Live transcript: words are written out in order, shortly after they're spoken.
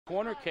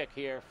corner kick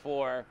here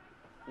for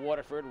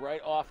Waterford right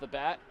off the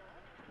bat.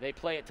 They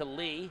play it to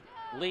Lee.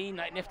 Lee,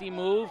 nifty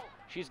move.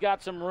 She's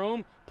got some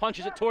room.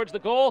 Punches it towards the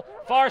goal.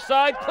 Far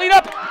side, clean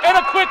up, and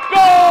a quick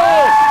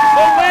goal!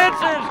 The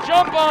Lancers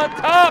jump on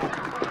top.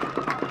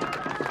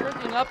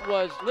 Sprinting up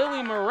was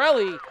Lily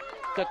Marelli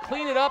to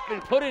clean it up and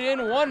put it in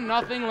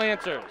 1-0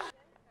 Lancers.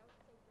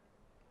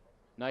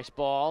 Nice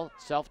ball,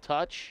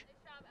 self-touch,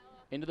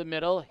 into the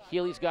middle.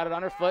 Healy's got it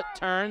on her foot,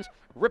 turns,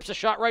 rips a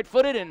shot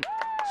right-footed, and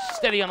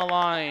steady on the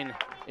line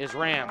is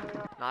Ram.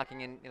 Knocking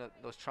in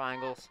those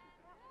triangles,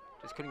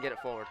 just couldn't get it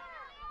forward.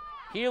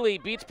 Healy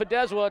beats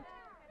Podeswa.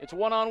 It's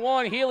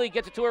one-on-one. Healy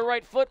gets it to her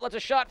right foot, lets a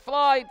shot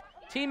fly.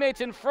 Teammates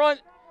in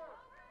front.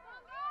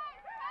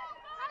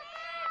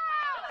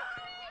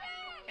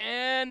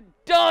 And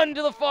done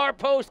to the far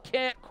post.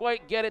 Can't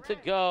quite get it to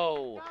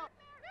go.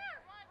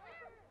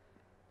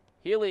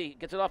 Healy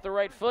gets it off the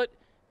right foot,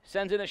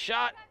 sends in a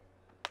shot,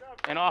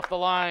 and off the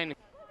line.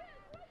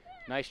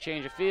 Nice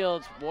change of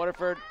fields.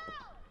 Waterford,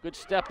 good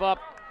step up.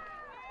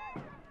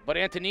 But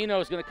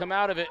Antonino's going to come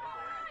out of it.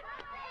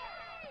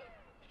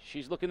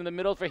 She's looking in the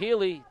middle for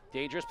Healy.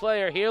 Dangerous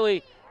player.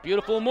 Healy,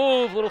 beautiful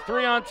move. Little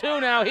 3-on-2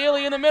 now.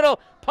 Healy in the middle,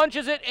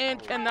 punches it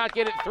and cannot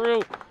get it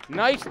through.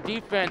 Nice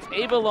defense.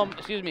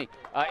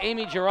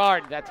 Amy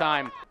Gerard that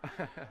time.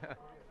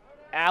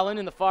 Allen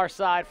in the far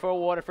side for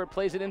Waterford,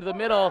 plays it into the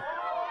middle.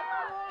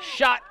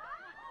 Shot,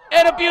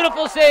 and a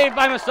beautiful save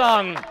by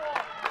Masung.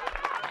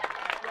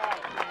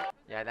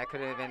 Yeah, that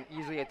could have been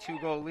easily a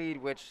 2-goal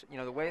lead, which,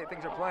 the way that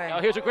things are playing.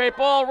 Now here's a great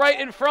ball right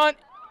in front.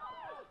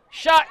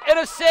 Shot and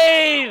a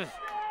save.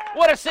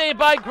 What a save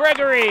by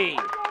Gregory.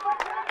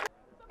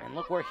 And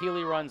look where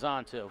Healy runs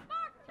onto.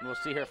 And we'll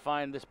see her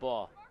find this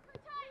ball.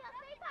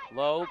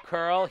 Low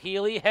curl,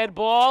 Healy, head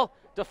ball,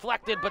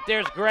 deflected, but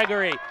there's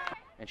Gregory.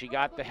 And she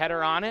got the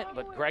header on it,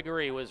 but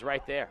Gregory was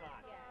right there.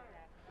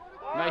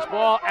 Nice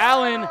ball,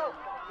 Allen.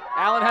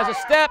 Allen has a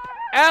step.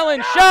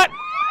 Allen shot,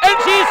 and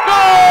she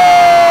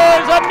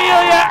scores!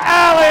 Amelia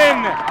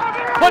Allen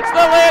puts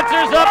the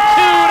Lancers up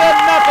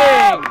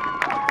 2-0.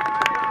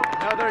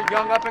 Another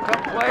young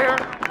up-and-coming player,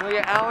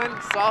 Amelia Allen,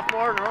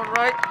 sophomore in her own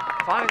right,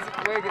 finds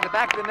her way to the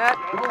back of the net,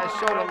 has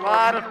showed a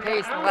lot of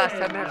pace in the last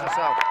 10 minutes or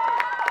so.